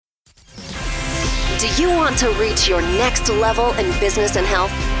Do you want to reach your next level in business and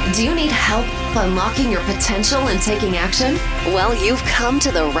health? Do you need help unlocking your potential and taking action? Well, you've come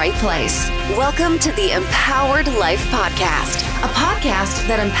to the right place. Welcome to the Empowered Life Podcast, a podcast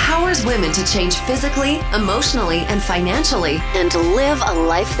that empowers women to change physically, emotionally, and financially, and to live a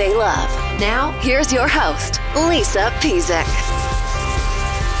life they love. Now, here's your host, Lisa Pezik.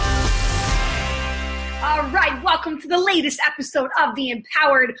 All right, welcome to the latest episode of The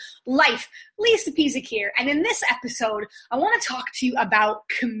Empowered Life. Lisa Pezik here, and in this episode, I want to talk to you about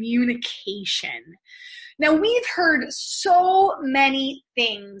communication. Now, we've heard so many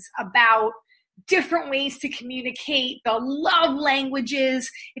things about different ways to communicate, the love languages.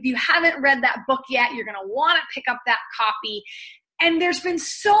 If you haven't read that book yet, you're going to want to pick up that copy. And there's been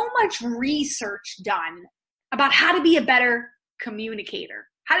so much research done about how to be a better communicator,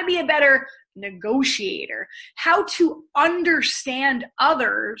 how to be a better negotiator, how to understand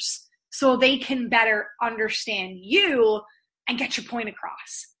others so they can better understand you and get your point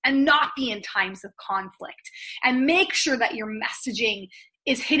across and not be in times of conflict, and make sure that your messaging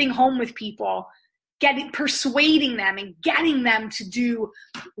is hitting home with people, persuading them and getting them to do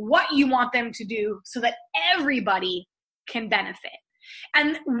what you want them to do so that everybody can benefit.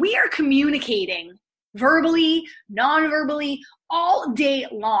 And we are communicating verbally, non-verbally, all day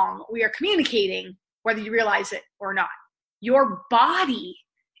long. We are communicating whether you realize it or not. Your body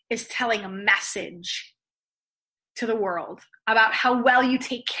is telling a message to the world about how well you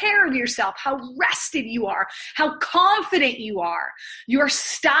take care of yourself, how rested you are, how confident you are, your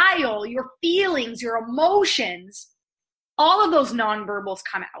style, your feelings, your emotions. All of those nonverbals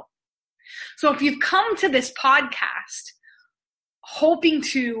come out. So if you've come to this podcast hoping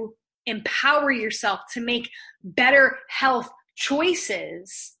to empower yourself to make better health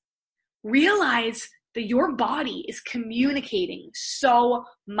choices, realize that your body is communicating so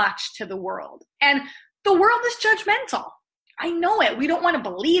much to the world. And the world is judgmental. I know it. We don't want to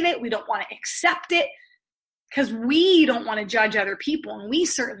believe it. We don't want to accept it because we don't want to judge other people, and we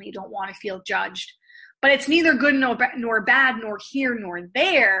certainly don't want to feel judged. But it's neither good nor bad, nor here nor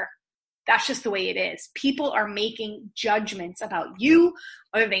there. That's just the way it is. People are making judgments about you,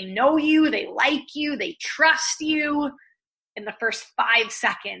 whether they know you, they like you, they trust you in the first 5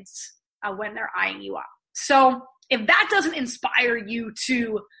 seconds of when they're eyeing you up. So if that doesn't inspire you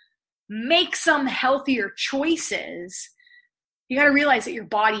to make some healthier choices, you got to realize that your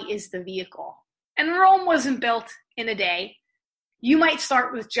body is the vehicle. And Rome wasn't built in a day. You might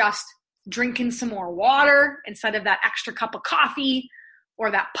start with just drinking some more water instead of that extra cup of coffee, or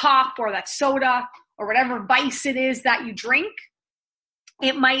that pop, or that soda, or whatever vice it is that you drink.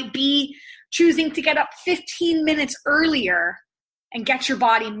 It might be choosing to get up 15 minutes earlier and get your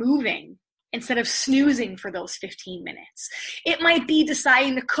body moving instead of snoozing for those 15 minutes. It might be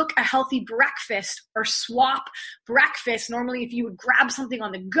deciding to cook a healthy breakfast or swap breakfast. Normally, if you would grab something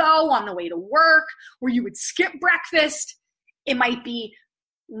on the go on the way to work, or you would skip breakfast, it might be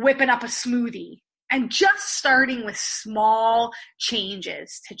whipping up a smoothie. And just starting with small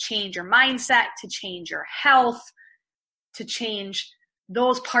changes to change your mindset, to change your health, to change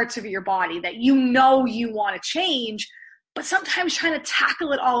those parts of your body that you know you want to change, but sometimes trying to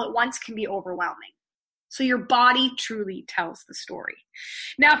tackle it all at once can be overwhelming. So your body truly tells the story.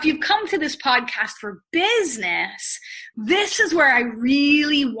 Now, if you've come to this podcast for business, this is where I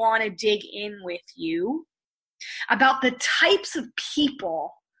really want to dig in with you about the types of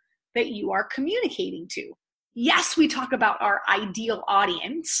people that you are communicating to. Yes, we talk about our ideal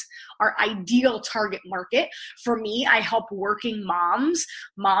audience, our ideal target market. For me, I help working moms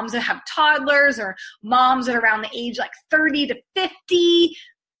that have toddlers, or moms that are around the age like 30 to 50.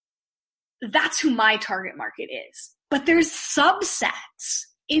 That's who my target market is. But there's subsets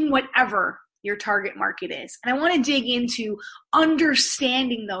in whatever your target market is. And I want to dig into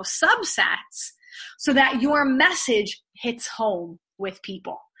understanding those subsets so that your message hits home with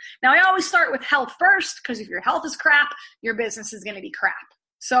people. Now, I always start with health first, because if your health is crap, your business is going to be crap.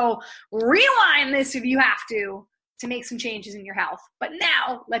 So rewind this if you have to make some changes in your health. But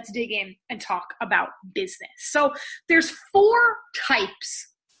now let's dig in and talk about business. So there's 4 types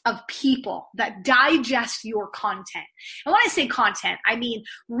of people that digest your content. And when I say content, I mean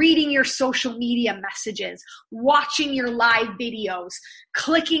reading your social media messages, watching your live videos,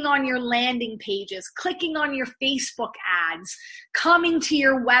 clicking on your landing pages, clicking on your Facebook ads, coming to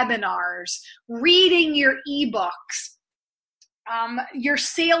your webinars, reading your ebooks, your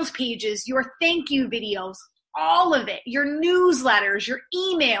sales pages, your thank you videos, all of it, your newsletters, your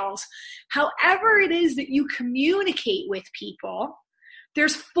emails, however it is that you communicate with people.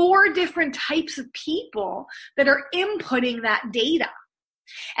 There's 4 different types of people that are inputting that data.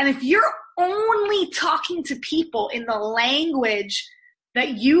 And if you're only talking to people in the language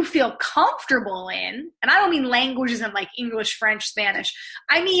that you feel comfortable in, and I don't mean language isn't like English, French, Spanish.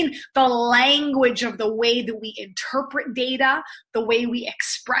 I mean the language of the way that we interpret data, the way we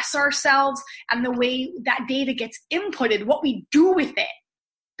express ourselves, and the way that data gets inputted, what we do with it,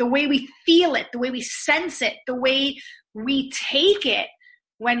 the way we feel it, the way we sense it, the way we take it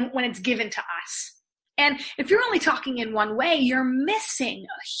when it's given to us. And if you're only talking in one way, you're missing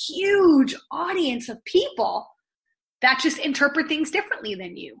a huge audience of people that just interpret things differently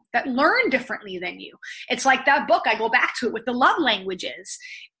than you, that learn differently than you. It's like that book, I go back to it with the love languages.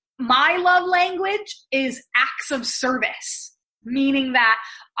 My love language is acts of service, meaning that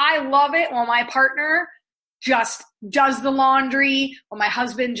I love it when my partner just does the laundry, when my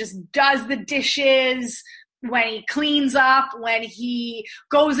husband just does the dishes, when he cleans up, when he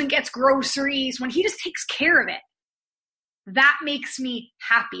goes and gets groceries, when he just takes care of it. That makes me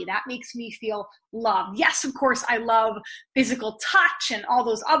happy. That makes me feel loved. Yes, of course, I love physical touch and all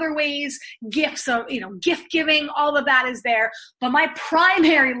those other ways, gifts of, gift giving, all of that is there. But my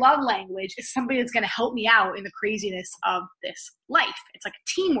primary love language is somebody that's going to help me out in the craziness of this life. It's like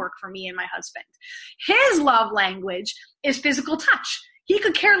teamwork for me and my husband. His love language is physical touch. He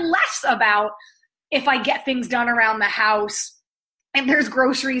could care less about if I get things done around the house, if there's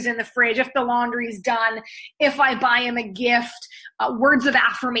groceries in the fridge, if the laundry's done, if I buy him a gift. Words of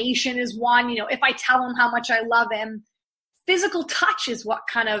affirmation is one. If I tell him how much I love him, physical touch is what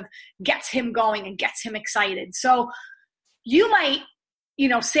kind of gets him going and gets him excited. So you might,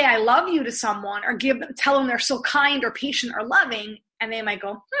 say I love you to someone or tell them they're so kind or patient or loving, and they might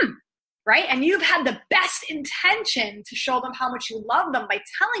go, right? And you've had the best intention to show them how much you love them by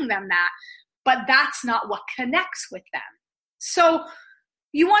telling them that, but that's not what connects with them. So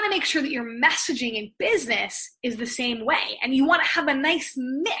you want to make sure that your messaging in business is the same way. And you want to have a nice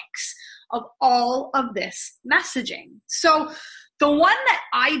mix of all of this messaging. So the one that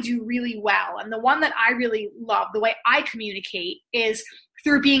I do really well and the one that I really love, the way I communicate, is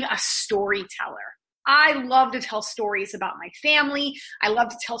through being a storyteller. I love to tell stories about my family. I love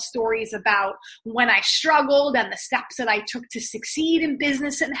to tell stories about when I struggled and the steps that I took to succeed in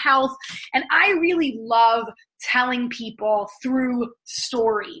business and health. And I really love telling people through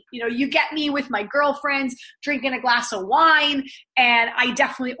story. You get me with my girlfriends drinking a glass of wine, and I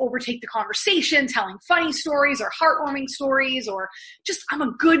definitely overtake the conversation telling funny stories or heartwarming stories, or just I'm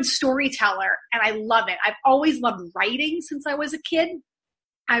a good storyteller and I love it. I've always loved writing since I was a kid.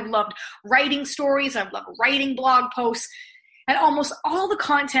 I've loved writing stories. I've loved writing blog posts, and almost all the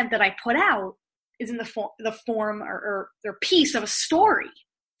content that I put out is in the form or piece of a story.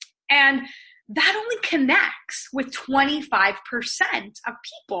 And that only connects with 25% of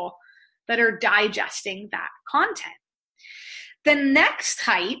people that are digesting that content. The next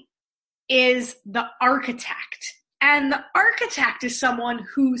type is the architect. And the architect is someone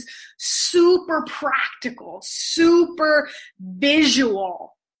who's super practical, super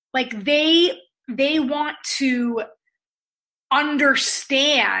visual. Like they want to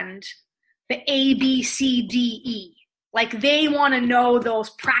understand the A, B, C, D, E. Like they want to know those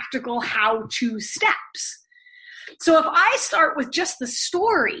practical how-to steps. So if I start with just the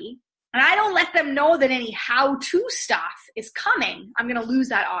story and I don't let them know that any how-to stuff is coming, I'm going to lose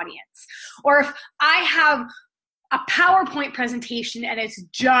that audience. Or if I have a PowerPoint presentation and it's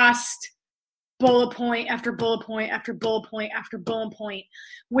just bullet point after bullet point after bullet point after bullet point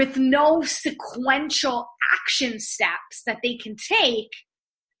with no sequential action steps that they can take,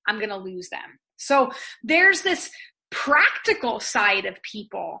 I'm going to lose them. So there's this practical side of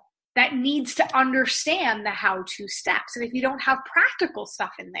people that needs to understand the how-to steps. And if you don't have practical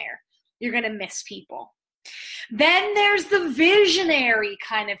stuff in there, you're going to miss people. Then there's the visionary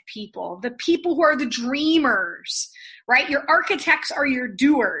kind of people, the people who are the dreamers, right? Your architects are your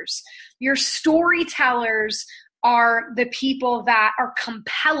doers. Your storytellers are the people that are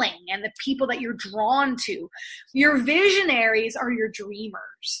compelling and the people that you're drawn to. Your visionaries are your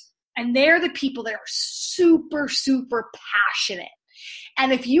dreamers. And they're the people that are super, super passionate.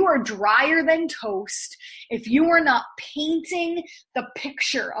 And if you are drier than toast, if you are not painting the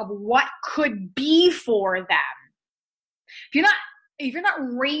picture of what could be for them, if you're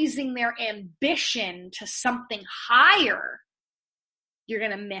not raising their ambition to something higher, you're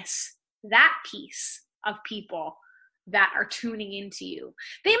going to miss that piece of people that are tuning into you.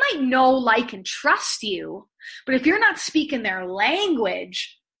 They might know, like, and trust you, but if you're not speaking their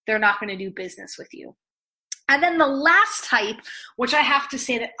language, they're not going to do business with you. And then the last type, which I have to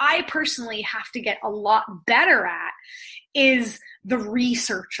say that I personally have to get a lot better at, is the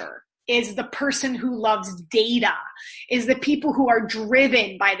researcher. is the person who loves data, is the people who are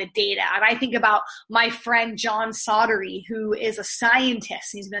driven by the data. And I think about my friend John Sottery, who is a scientist.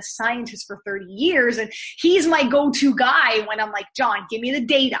 He's been a scientist for 30 years, and he's my go-to guy when I'm like, John, give me the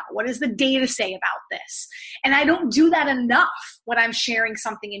data. What does the data say about this? And I don't do that enough when I'm sharing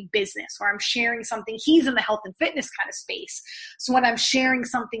something in business, or I'm sharing something. He's in the health and fitness kind of space. So when I'm sharing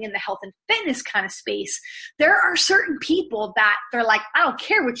something in the health and fitness kind of space, there are certain people that they're like, I don't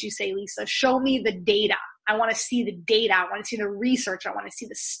care what you say, Lisa, show me the data. I want to see the data. I want to see the research. I want to see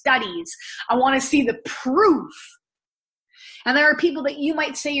the studies. I want to see the proof. And there are people that you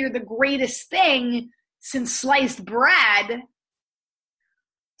might say you're the greatest thing since sliced bread.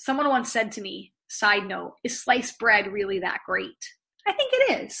 Someone once said to me, side note, is sliced bread really that great? I think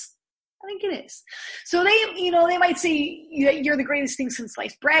it is. I think it is. So they might say you're the greatest thing since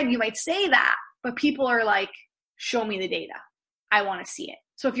sliced bread. You might say that, but people are like, show me the data. I want to see it.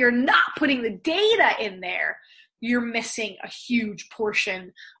 So if you're not putting the data in there, you're missing a huge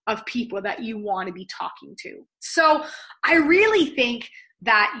portion of people that you want to be talking to. So I really think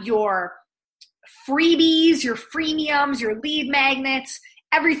that your freebies, your freemiums, your lead magnets,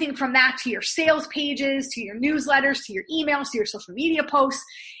 everything from that to your sales pages, to your newsletters, to your emails, to your social media posts,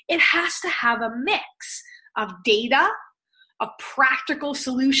 it has to have a mix of data, of practical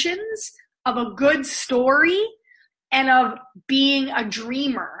solutions, of a good story, and of being a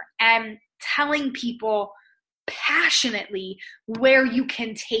dreamer and telling people passionately where you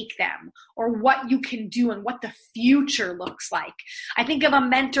can take them or what you can do and what the future looks like. I think of a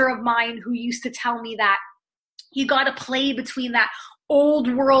mentor of mine who used to tell me that you got to play between that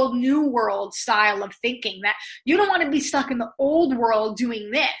old world, new world style of thinking, that you don't want to be stuck in the old world doing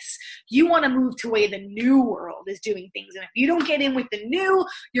this. You want to move to the way the new world is doing things. And if you don't get in with the new,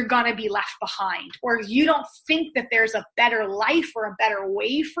 you're going to be left behind. Or if you don't think that there's a better life or a better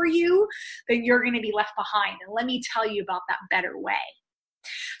way for you, then you're going to be left behind. And let me tell you about that better way.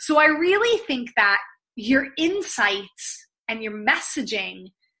 So I really think that your insights and your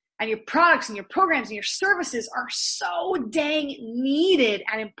messaging and your products and your programs and your services are so dang needed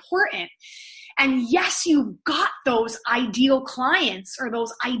and important. And yes, you've got those ideal clients or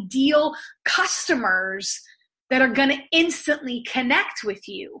those ideal customers that are going to instantly connect with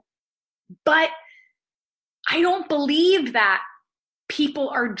you. But I don't believe that people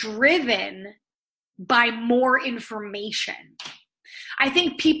are driven by more information. I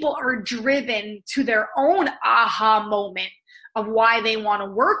think people are driven to their own aha moment of why they want to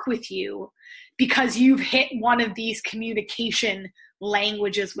work with you because you've hit one of these communication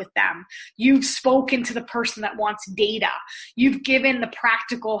languages with them. You've spoken to the person that wants data. You've given the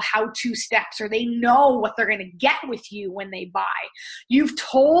practical how-to steps, or they know what they're going to get with you when they buy. You've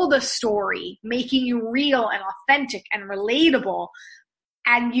told a story, making you real and authentic and relatable,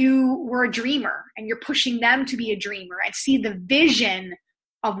 and you were a dreamer, and you're pushing them to be a dreamer and see the vision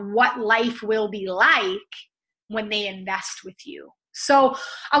of what life will be like when they invest with you. So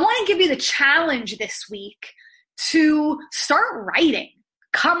I want to give you the challenge this week to start writing.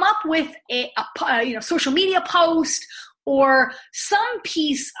 Come up with a social media post or some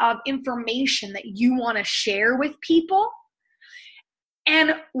piece of information that you want to share with people,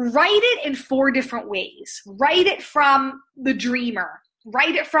 and write it in 4 different ways. Write it from the dreamer.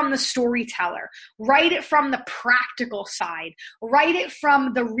 Write it from the storyteller. Write it from the practical side. Write it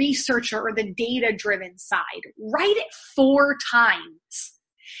from the researcher or the data-driven side. Write it 4 times.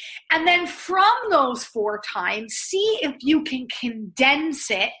 And then from those 4 times, see if you can condense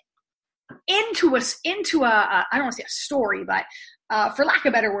it into a I don't want to say a story, but for lack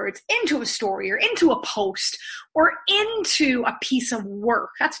of better words, into a story or into a post or into a piece of work.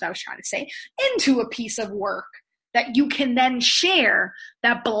 That's what I was trying to say. Into a piece of work that you can then share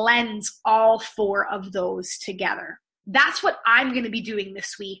that blends all 4 of those together. That's what I'm going to be doing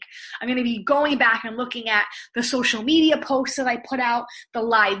this week. I'm going to be going back and looking at the social media posts that I put out, the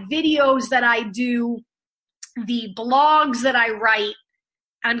live videos that I do, the blogs that I write.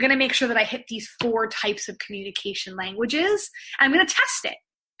 I'm going to make sure that I hit these 4 types of communication languages. And I'm going to test it.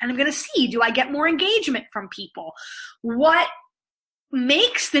 And I'm going to see, do I get more engagement from people? What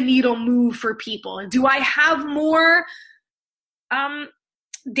makes the needle move for people? And do I have more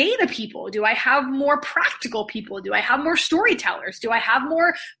data people? Do I have more practical people? Do I have more storytellers? Do I have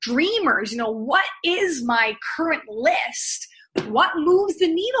more dreamers? What is my current list? What moves the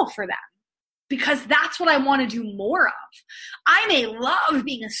needle for them? Because that's what I want to do more of. I may love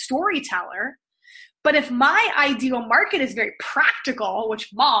being a storyteller, But if my ideal market is very practical,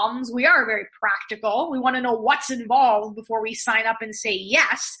 which moms, we are very practical. We want to know what's involved before we sign up and say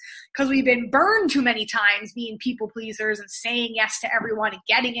yes, because we've been burned too many times being people pleasers and saying yes to everyone and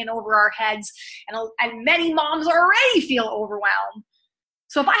getting in over our heads. And many moms already feel overwhelmed.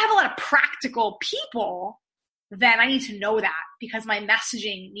 So if I have a lot of practical people, then I need to know that, because my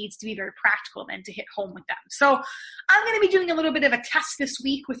messaging needs to be very practical then to hit home with them. So I'm going to be doing a little bit of a test this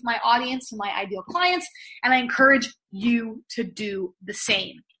week with my audience and my ideal clients, and I encourage you to do the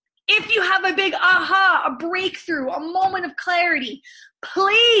same. If you have a big aha, a breakthrough, a moment of clarity,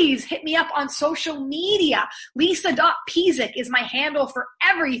 please hit me up on social media. Lisa.Pezik is my handle for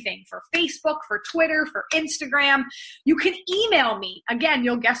everything, for Facebook, for Twitter, for Instagram. You can email me. Again,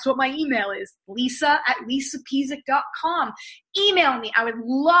 you'll guess what my email is, lisa@lisapezik.com. Email me. I would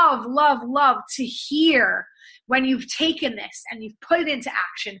love, love, love to hear when you've taken this and you've put it into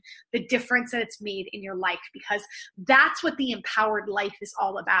action, the difference that it's made in your life, because that's what the empowered life is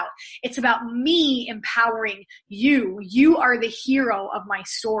all about. It's about me empowering you. You are the hero of my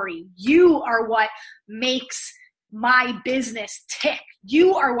story. You are what makes my business tick.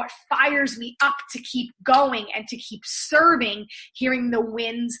 You are what fires me up to keep going and to keep serving, hearing the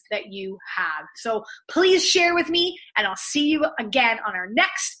wins that you have. So please share with me, and I'll see you again on our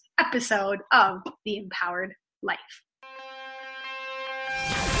next episode of The Empowered Life.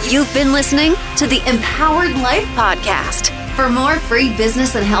 You've been listening to the Empowered Life Podcast. For more free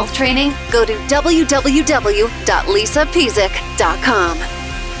business and health training, go to www.lisapezik.com.